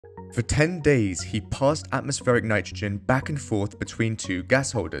For 10 days, he passed atmospheric nitrogen back and forth between two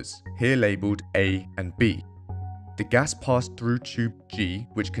gas holders, here labelled A and B. The gas passed through tube G,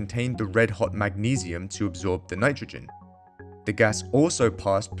 which contained the red-hot magnesium to absorb the nitrogen. The gas also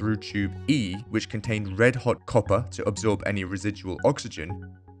passed through tube E, which contained red-hot copper to absorb any residual oxygen,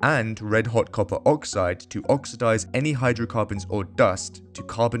 and red-hot copper oxide to oxidize any hydrocarbons or dust to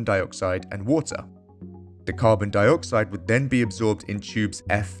carbon dioxide and water. The carbon dioxide would then be absorbed in tubes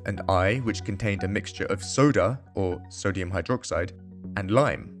F and I, which contained a mixture of soda, or sodium hydroxide, and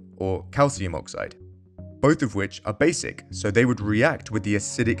lime, or calcium oxide, both of which are basic, so they would react with the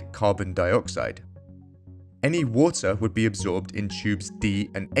acidic carbon dioxide. Any water would be absorbed in tubes D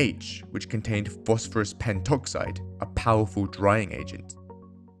and H, which contained phosphorus pentoxide, a powerful drying agent.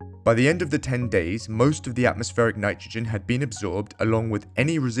 By the end of the 10 days, most of the atmospheric nitrogen had been absorbed along with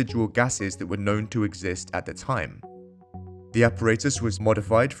any residual gases that were known to exist at the time. The apparatus was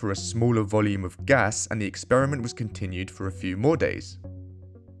modified for a smaller volume of gas and the experiment was continued for a few more days.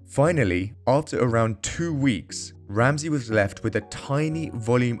 Finally, after around 2 weeks, Ramsay was left with a tiny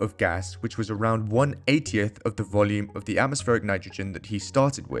volume of gas which was around 1/80th of the volume of the atmospheric nitrogen that he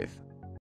started with.